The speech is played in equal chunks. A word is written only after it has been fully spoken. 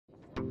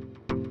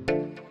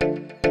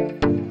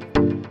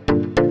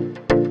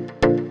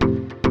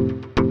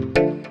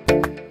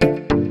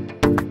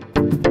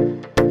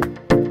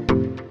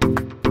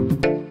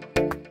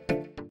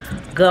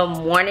Good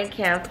morning,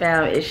 Camp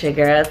Fam. It's your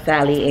girl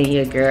Sally and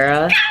your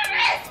girl Karissa.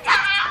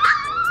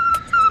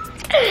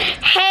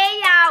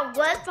 Hey y'all,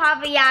 what's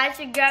poppin', y'all? It's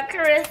your girl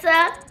Karissa,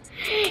 and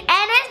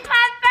it's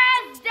my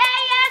first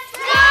day of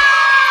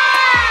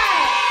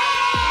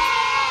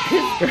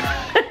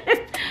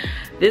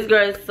school. This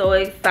girl is so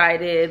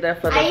excited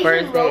that for the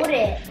first day. Wrote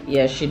it.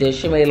 Yeah, she did.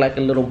 She made like a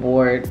little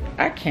board.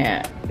 I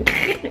can't.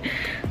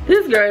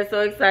 This girl is so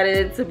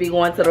excited to be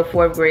going to the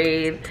 4th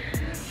grade.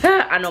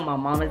 I know my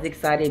mom is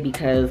excited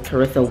because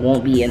Karissa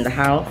won't be in the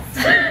house.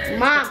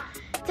 Mom,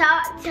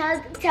 tell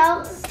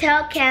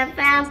Camp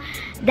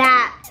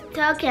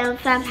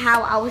Fam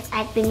how I was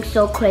acting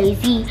so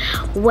crazy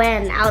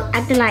when I was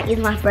acting like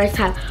it's my first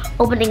time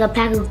opening a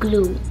pack of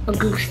glue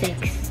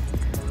sticks.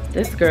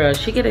 This girl,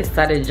 she get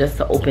excited just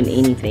to open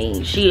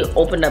anything. She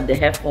opened up the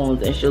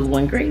headphones and she was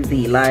going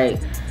crazy.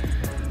 Like,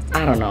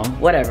 I don't know,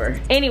 whatever.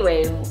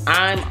 Anyway,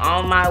 I'm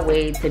on my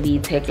way to be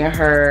taking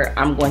her.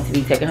 I'm going to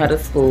be taking her to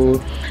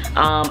school.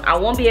 I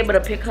won't be able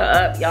to pick her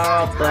up,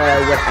 y'all, but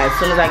as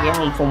soon as I get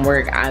home from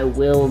work, I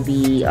will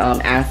be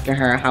asking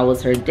her how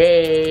was her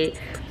day.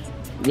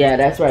 Yeah,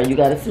 that's right. You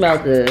gotta smell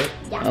good.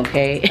 Yeah.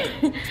 Okay.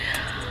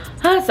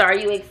 So are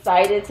you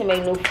excited to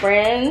make new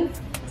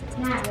friends?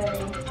 Not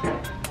really.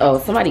 Oh,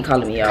 somebody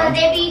calling me, y'all.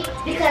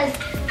 Because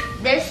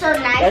they're so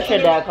nice. That's your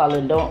dad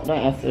calling. Don't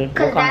answer. We'll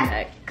call him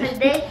back.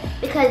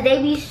 Because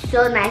they be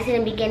so nice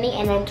in the beginning,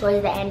 and then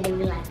towards the end they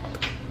be like,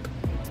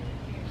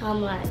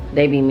 I'm like.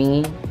 They be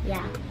mean?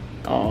 Yeah.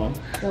 Oh.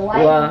 So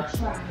why well, you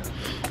try?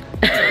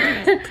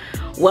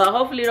 Well,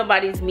 hopefully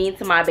nobody's mean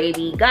to my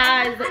baby.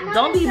 Guys,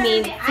 don't be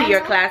mean to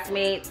your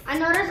classmates. I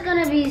know there's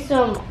gonna be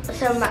some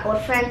of my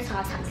old friends, so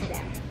I'll talk to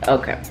them.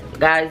 Okay.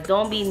 Guys,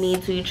 don't be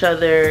mean to each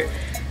other.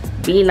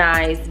 Be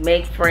nice,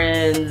 make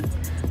friends,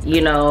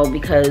 you know,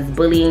 because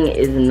bullying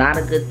is not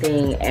a good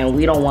thing and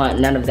we don't want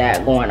none of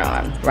that going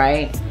on,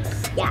 right?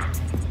 Yeah.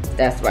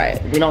 That's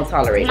right. We don't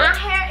tolerate it. My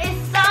hair is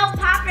so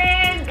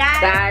poppin',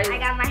 guys. I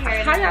got my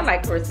hair. How y'all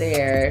like Karissa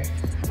hair?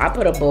 I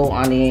put a bow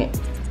on it.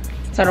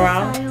 Turn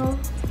around.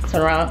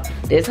 Turn around.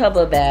 This her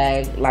book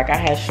bag, like I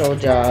had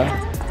showed y'all.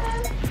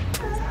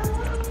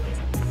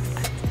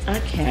 I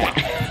can't.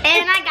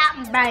 And I got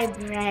my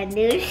brand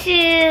new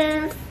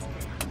shoes.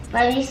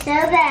 Let me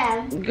show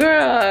them.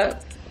 Girl,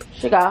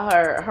 she got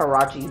her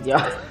Hirachis,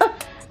 y'all.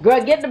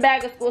 Girl, get the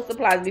bag of school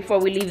supplies before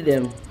we leave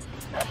them.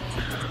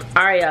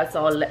 All right, y'all,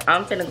 so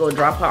I'm finna go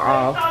drop her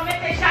off.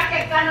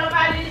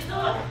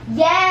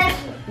 Yes.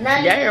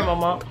 Yeah, here,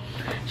 mama.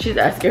 She's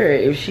asking her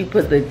if she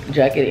put the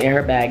jacket in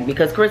her bag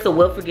because Karissa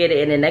will forget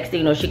it, and the next thing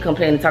you know, she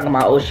complaining talking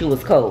about, oh, she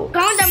was cold.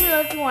 Comment down below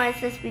if you want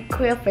us to speak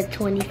Korean for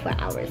 24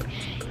 hours.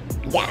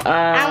 Yeah,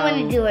 I want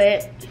to do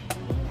it.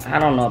 I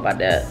don't know about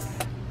that.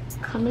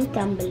 Comment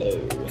down below.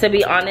 To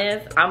be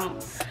honest, I'm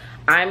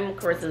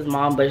Karissa's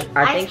mom, but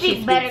I think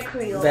she speaks better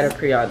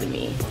Creole than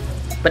me.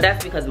 But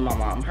that's because of my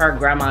mom. Her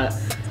grandma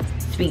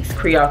speaks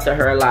Creole to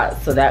her a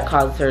lot, so that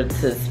caused her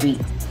to speak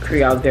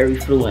Creole very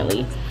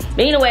fluently.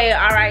 But anyway,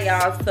 all right,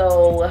 y'all.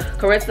 So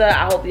Karissa,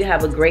 I hope you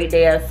have a great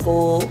day at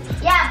school.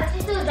 Yeah, but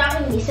you're still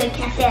dropping me, so you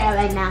can't say that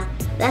right now.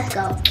 Let's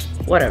go.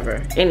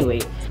 Whatever.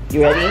 Anyway,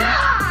 you ready?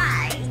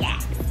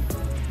 Yes.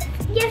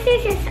 Yes.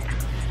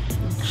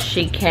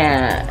 She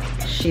can't.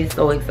 She's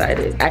so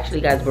excited. Actually,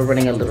 guys, we're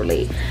running a little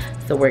late,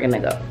 so we're gonna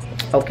go.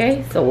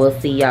 Okay, so we'll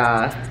see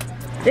y'all.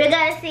 We're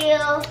gonna see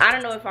you. I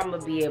don't know if I'm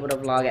gonna be able to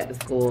vlog at the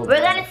school. We're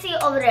gonna see you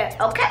over there.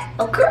 Okay.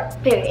 Okay.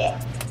 Period.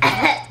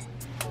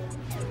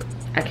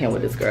 I can't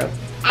with this girl.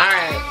 All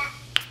right.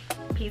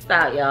 Peace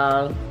out,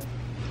 y'all.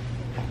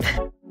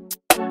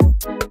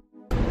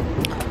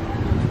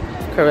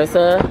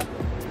 Karissa,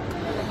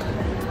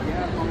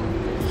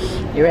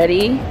 you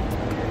ready?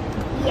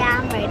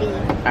 Yeah, I'm ready.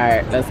 All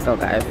right, let's go,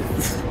 guys.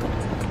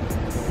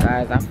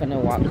 Guys, I'm finna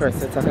walk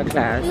Karissa to her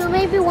class. You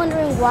may be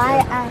wondering why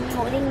I'm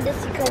holding this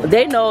because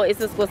they know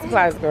it's a school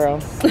supplies, girl.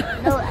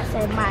 No, I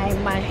said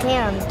my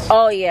hand.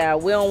 Oh yeah,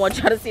 we don't want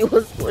y'all to see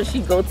what school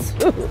she go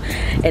to.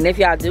 And if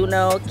y'all do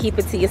know, keep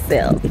it to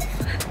yourself. Yeah.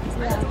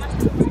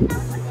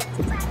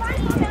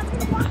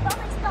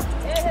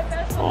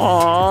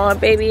 Aw,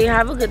 baby,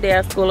 have a good day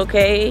at school,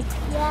 okay?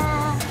 Yeah.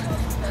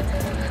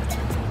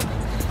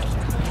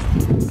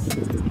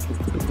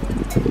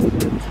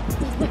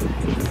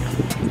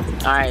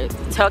 Alright,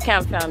 tell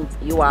Camp Fam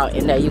you out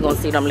and that you gonna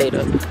see them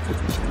later.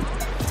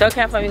 Tell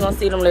Camp Fam you gonna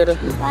see them later.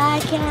 Bye,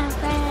 Camp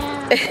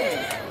Fam.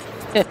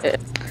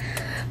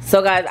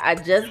 So guys, I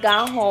just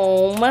got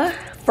home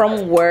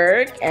from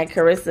work and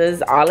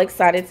Karissa's all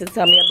excited to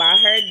tell me about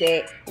her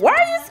day. Why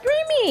are you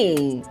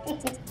screaming?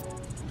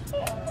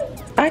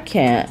 I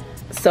can't.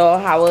 So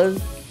how was?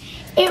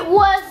 It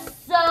was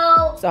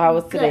so how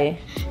was good. today?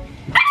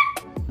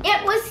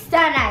 It was so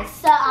nice.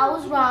 So I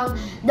was wrong.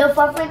 The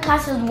 4th grade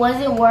classes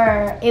wasn't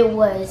where it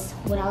was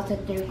when I was in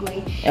 3rd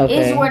grade. Okay.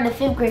 It's where the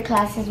 5th grade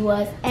classes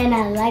was, and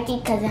I like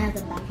it because it has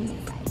a bathroom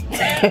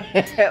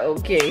inside.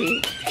 Okay.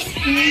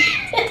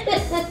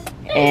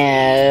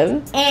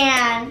 And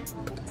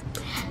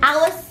I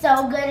was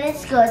so good in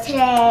school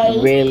today.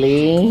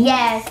 really?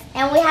 Yes,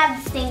 and we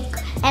have this thing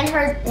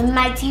And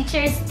my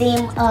teacher's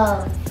theme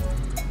of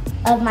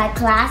my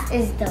class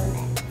is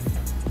donuts.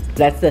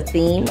 That's the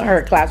theme?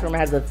 Her classroom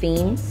has a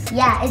theme?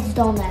 Yeah, it's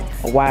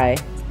donuts. Why?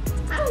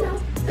 I don't know.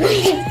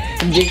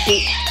 Did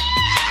she?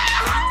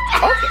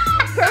 Okay,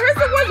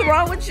 Carissa, what's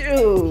wrong with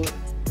you?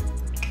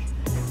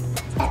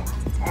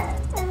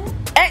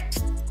 Hey,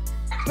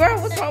 girl,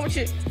 what's wrong with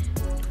you?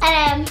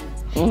 And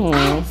I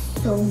had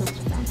so much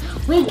fun.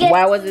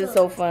 Why was it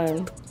so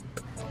fun?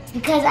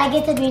 Because I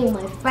get to be with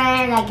my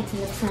friends, I get to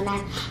look so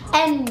nice.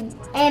 And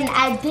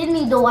I did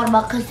need the water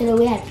bottle because today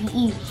we had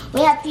PE.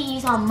 We have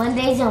PEs on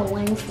Mondays and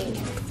Wednesdays.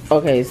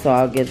 Okay, so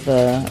I'll get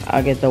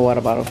the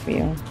water bottle for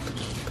you.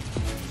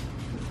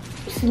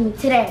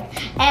 Today.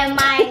 And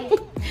my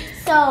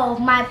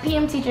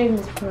PM teacher is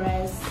Miss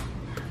Perez.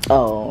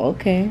 Oh,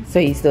 okay. So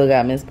you still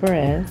got Miss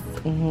Perez.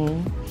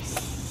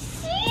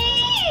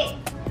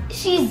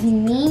 She's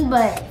mean,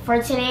 but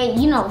for today,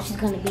 you know she's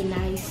gonna be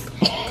nice.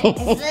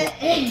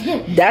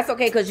 That's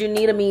okay, because you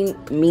need a mean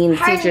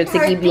teacher to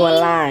keep you in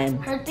line.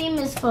 Her theme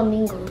is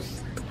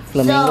flamingos.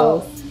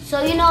 Flamingos?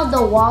 So you know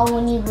the wall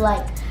when you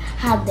like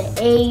have the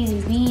A's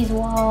and B's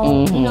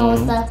wall, you know,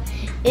 and stuff.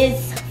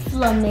 It's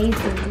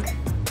flamazing.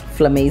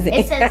 Flamazing.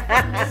 It says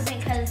flamazing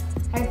because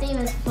her theme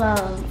is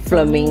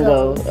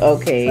flamingo.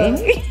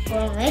 Okay.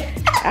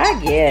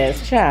 I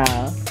guess,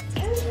 child.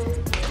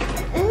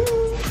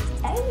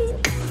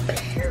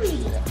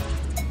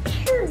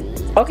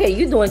 Okay,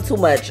 you doing too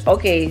much.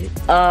 Okay,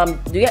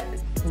 do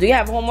you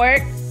have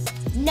homework?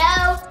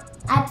 No,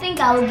 I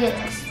think I will get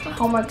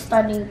homework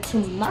starting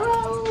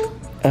tomorrow.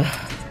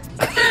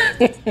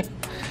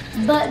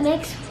 But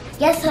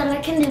guess what I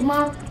can do,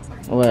 Mom?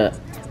 What?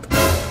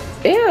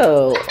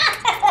 Ew.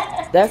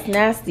 That's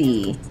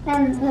nasty.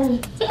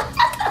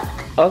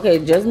 Okay,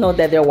 just know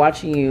that they're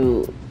watching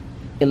you.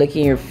 They're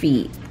licking your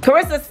feet.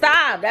 Carissa,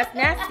 stop. That's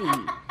nasty.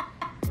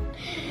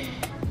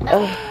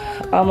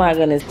 Oh my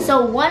goodness.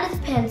 So 1 is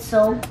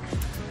pencil,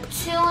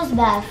 2 is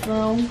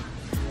bathroom,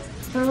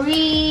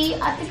 3,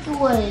 I think it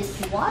was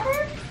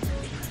water,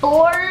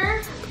 4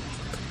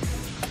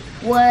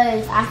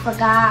 was I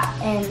forgot.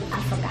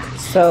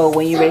 So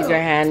when you raise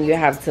your hand, you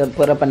have to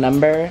put up a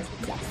number,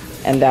 yes,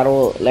 and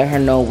that'll let her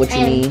know what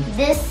you need.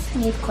 This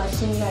needs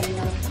question, you already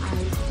know.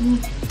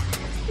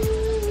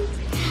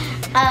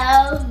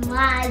 Oh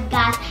my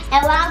gosh.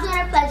 And when I was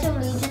doing a pledge of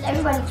allegiance,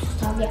 everybody was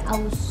talking, I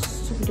was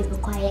super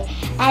duper quiet.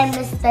 And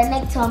Miss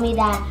Nick told me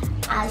that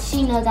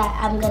she knows that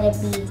I'm gonna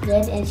be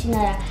good, and she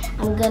knows that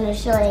I'm gonna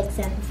show an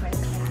example for the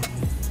class.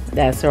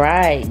 That's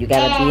right. You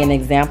gotta be an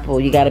example.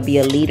 You gotta be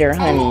a leader,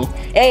 honey.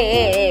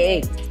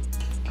 Hey.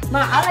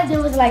 Mom, all I did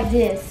was like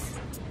this.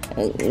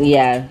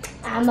 Yeah.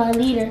 I'm a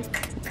leader.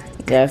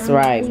 That's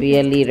right. Be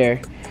a leader.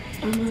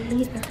 I'm a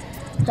leader.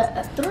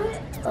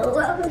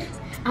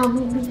 I'm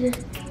a leader.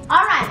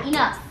 All right,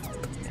 enough.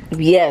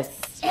 Yes.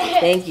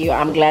 Thank you.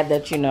 I'm glad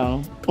that you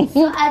know.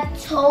 So I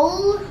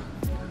told.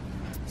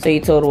 So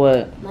you told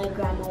what? My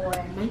grandma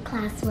where my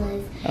class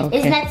was. Okay.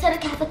 It's next to the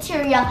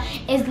cafeteria.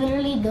 It's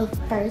literally the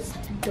first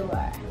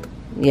door.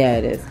 Yeah,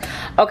 it is.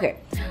 Okay.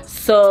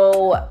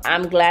 So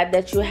I'm glad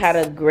that you had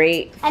a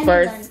great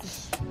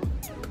first.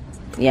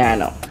 Yeah, I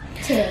know.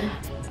 Today.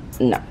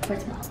 No.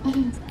 First of all.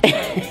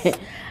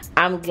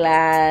 I'm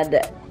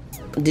glad.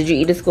 Did you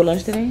eat a school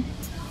lunch today?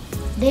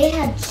 They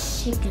had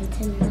chicken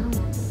tender.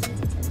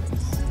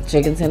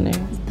 Chicken tender?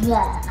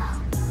 Blah.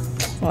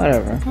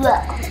 Whatever.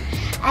 Blah.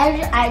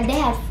 They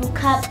had fruit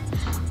cup.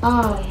 I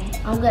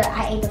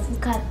ate the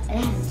fruit cup. And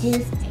I had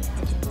juice. I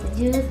drank the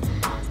juice.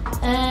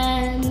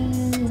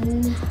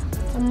 And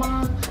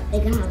tomorrow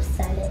they're gonna have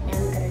salad, and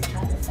I'm gonna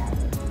try the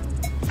salad.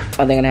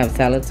 Are they gonna have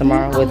salad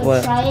tomorrow with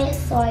what? I'm gonna try it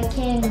so I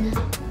can.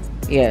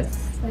 Yes.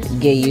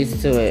 Get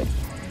used to it.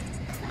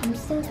 I'm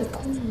still the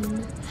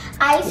queen.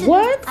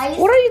 What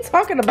are you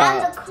talking about?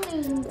 I'm the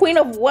queen. Queen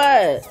of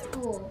what?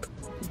 School.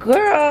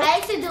 Girl. I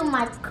used to do it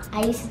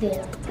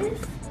like this.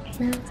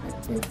 Now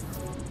like this.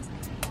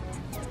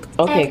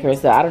 Okay,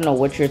 Carissa, I don't know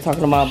what you're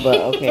talking about, but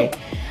okay.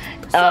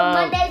 So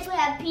Mondays we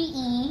have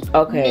PE.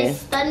 Okay.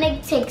 Miss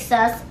Stunnick takes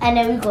us, and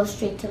then we go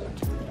straight to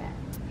lunch after that.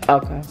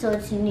 Okay. So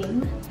it's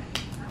new.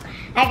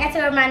 I got to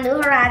wear my new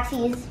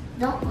Harachis.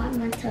 Don't want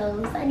my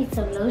toes. I need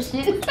some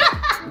lotion.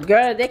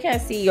 Girl, they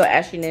can't see your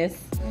ashiness.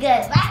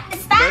 Good.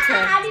 Stop.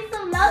 I need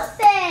some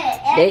lotion.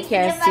 And They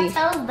can't see. see.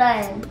 My toes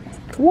done.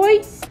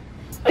 What?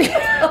 I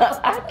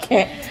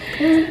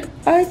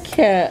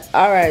can't.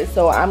 All right,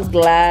 so I'm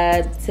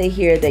glad to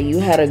hear that you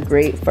had a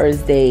great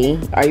first day.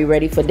 Are you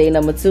ready for day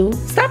number 2?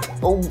 Stop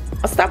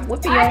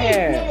whipping your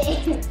hair.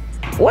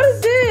 What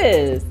is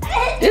this?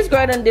 This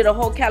girl done did a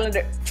whole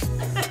calendar.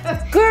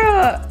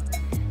 Girl.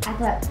 I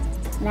put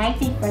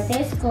 19th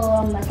birthday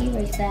school, my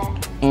favorite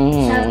that.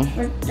 Mm-hmm.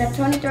 So the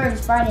 23rd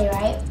is Friday,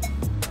 right?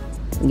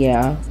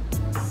 Yeah.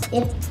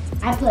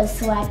 I put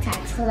swag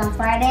tags because on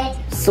Friday.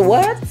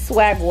 What?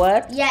 Swag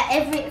what? Yeah,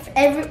 every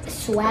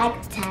swag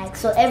tag.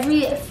 So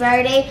every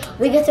Friday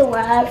we get to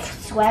wear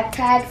swag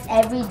tags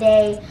every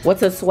day.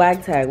 What's a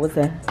swag tag? What's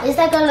that? It's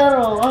like a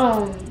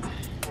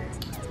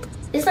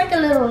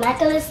little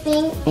necklace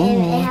thing,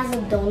 and it has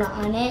a donut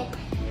on it.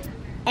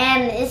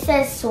 and it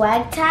says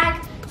swag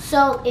tag.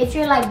 So if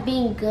you're like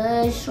being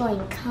good,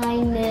 showing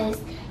kindness,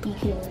 you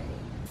can wear it.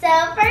 So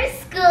for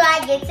school, I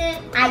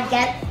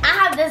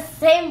have the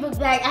same book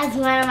bag as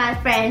one of my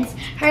friends.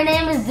 Her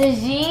name is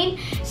Dejine.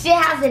 She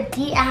has a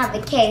D, I have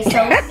a K.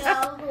 So we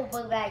know who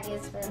book bag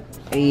is for.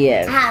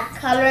 Yes. I have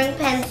coloring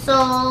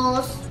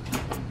pencils.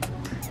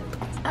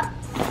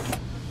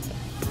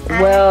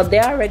 Well, they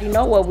already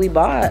know what we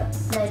bought.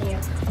 Right here.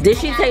 Did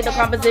she take the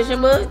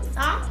composition book?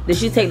 Huh? Did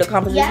she take the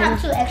composition? Yeah, I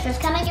have 2 extras.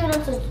 Can I give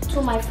them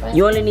to my friends?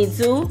 You only need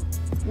 2?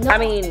 No. I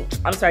mean,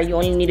 I'm sorry, you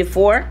only needed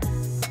 4?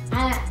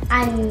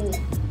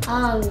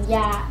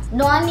 Yeah.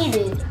 No, I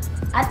needed,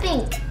 I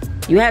think.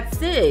 You had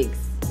 6.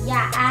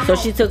 Yeah, So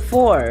she took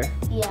 4.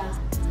 Yeah.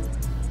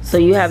 So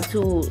you have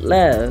 2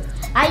 left.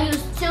 I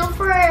used 2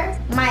 for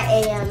my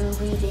AM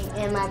reading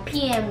and my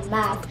PM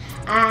math.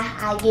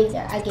 I gave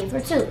her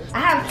 2. I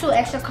have 2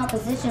 extra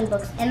composition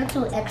books and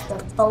 2 extra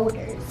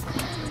folders.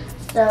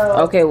 So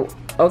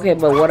Okay,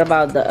 but what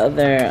about the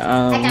other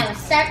I got a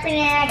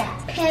sharpener, I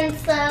got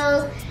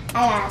pencils,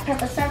 I got a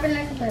purple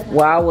sharpener.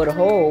 Well, I would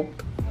hope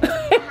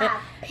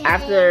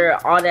after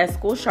all that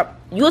school shop,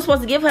 you were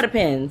supposed to give her the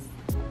pens.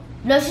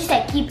 No, she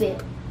said keep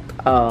it.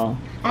 Oh,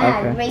 I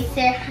have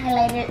eraser,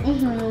 highlighter,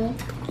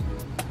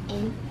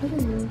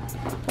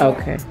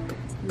 Okay.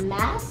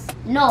 Math?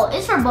 No,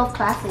 it's for both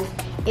classes.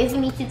 If we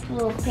need to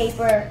put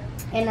paper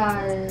in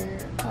our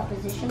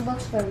composition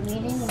books for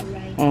reading and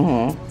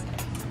writing.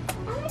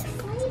 I'm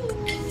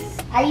excited.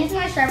 I use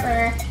my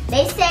sharpener.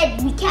 They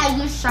said we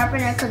can't use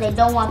sharpener because they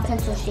don't want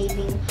pencil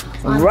shaving.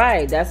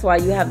 Right, that's why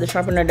you have the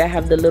sharpener that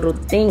have the little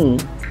thing.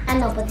 I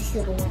know, but they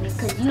still don't want it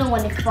because you know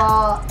when it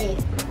fall,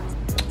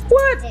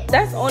 What?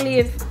 That's only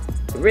if,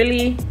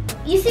 really?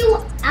 You see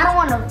what? I don't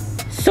want to.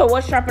 So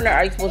what sharpener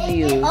are you supposed to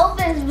use? It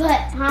opens,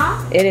 but,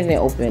 huh? It isn't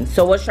open.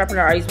 So what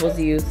sharpener are you supposed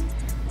to use?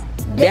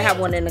 They have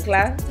one in the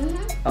class?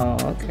 Oh,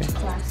 okay.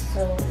 Class,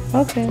 so.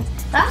 Okay.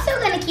 But I'm still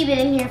going to keep it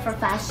in here for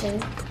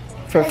fashion.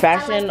 For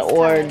fashion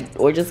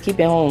or just keep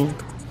it home?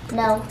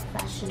 No,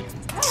 fashion.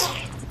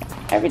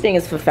 Everything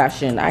is for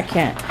fashion. I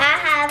can't. I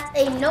have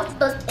a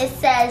notebook. It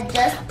says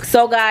just.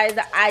 So guys,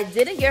 I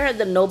didn't get her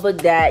the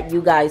notebook that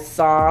you guys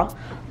saw,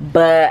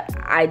 but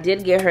I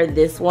did get her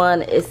this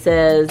one. It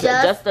says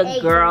just a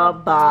girl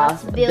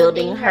boss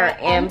building her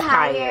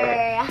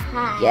empire.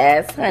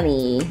 Yes,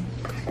 honey.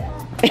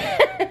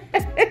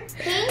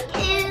 Pink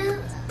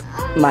is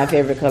my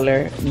favorite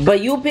color,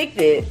 but you picked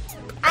it.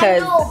 I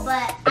know,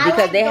 but because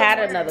like they had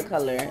another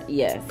color.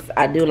 Yes,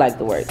 I do like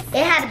the words.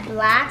 They had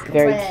black.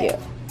 Very cute.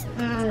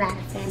 I'm not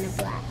a fan of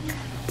black.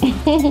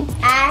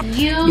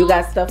 You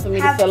got stuff for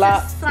me to fill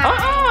out?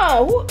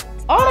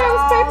 All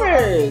those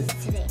papers.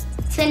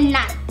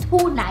 Tonight. This,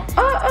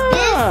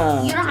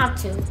 you don't have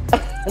to.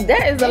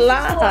 That is a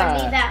lie.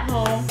 This leave at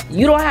home.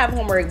 You don't have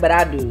homework, but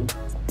I do.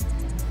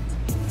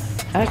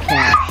 I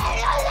can't.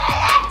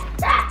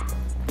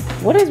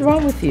 What is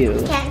wrong with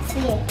you? Can't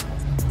see it.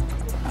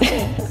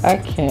 I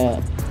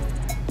can't.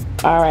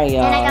 Alright,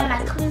 y'all. And I got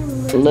my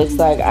clue. Looks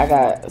like I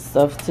got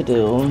stuff to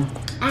do.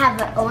 I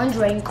have an orange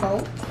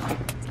raincoat.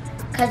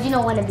 Because you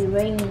know when it be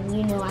raining,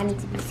 you know I need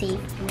to be safe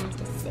and not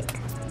get sick.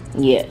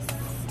 Yes.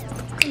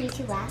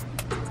 Konnichiwa.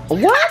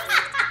 What?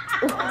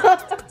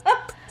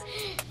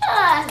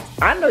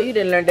 I know you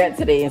didn't learn that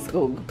today in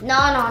school. No.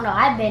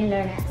 I've been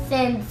learning that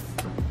since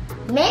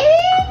maybe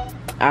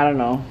I don't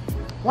know.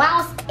 when I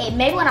was 8.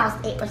 Maybe when I was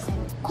 8 or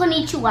 7.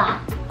 Konnichiwa.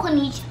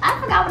 I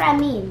forgot what that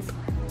means.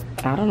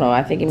 I don't know.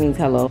 I think it means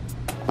hello.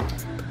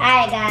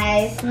 Alright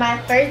guys, my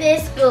first day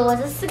of school was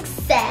a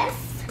success.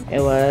 It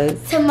was.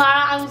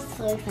 Tomorrow I'm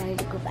so excited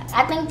to go back.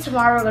 I think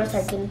tomorrow we're gonna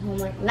start getting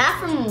homework.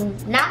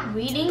 Not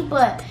reading,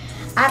 but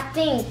I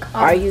think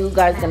are you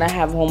guys gonna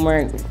have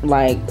homework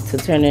like to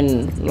turn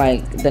in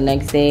like the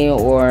next day,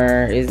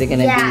 or is it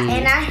gonna be? Yeah,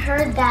 and I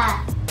heard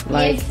that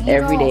like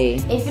every day.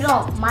 If you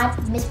don't, my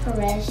Miss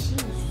Perez, she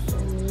was so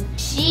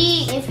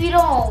mean. If you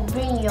don't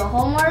bring your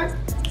homework,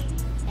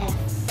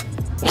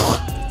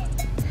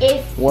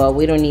 F. Well,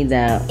 we don't need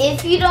that.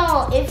 If you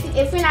don't, if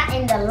you're not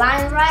in the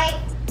line right,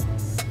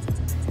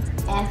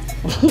 F.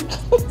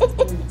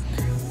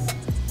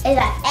 It's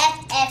like F.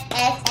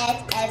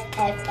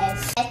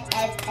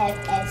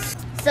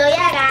 So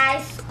yeah,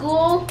 guys,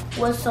 school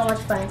was so much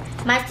fun.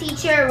 My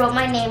teacher wrote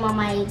my name on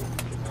my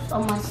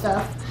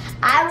stuff.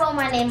 I wrote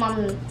my name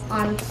on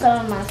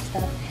some of my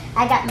stuff.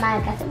 I got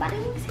some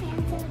hand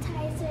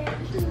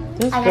sanitizer.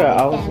 This girl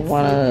always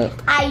wanna.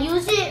 I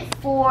use it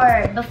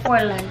for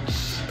before lunch.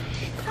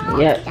 So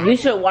Yeah, you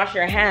should wash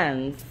your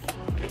hands.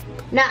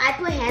 No, I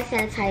put hand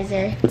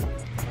sanitizer.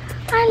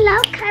 I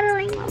love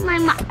cuddling with my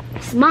mom.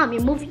 Mom,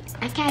 you're moving.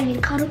 I can't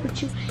even cuddle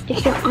with you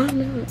if you're on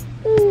me.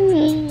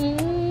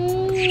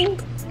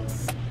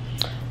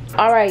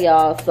 All right,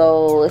 y'all.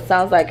 So it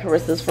sounds like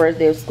Karissa'S first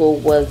day of school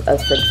was a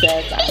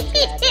success.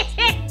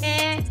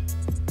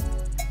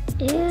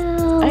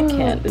 I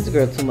can't. This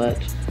girl too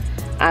much.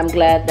 I'm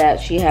glad that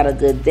she had a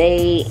good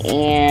day,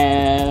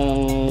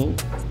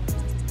 and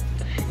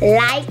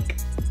like,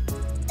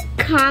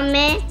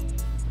 comment,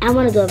 I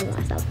want to do it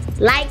myself.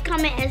 Like,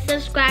 comment, and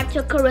subscribe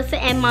to Carissa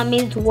and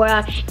Mommy's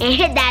World. And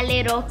hit that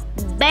little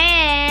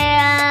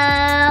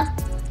bell.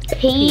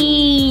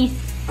 Peace.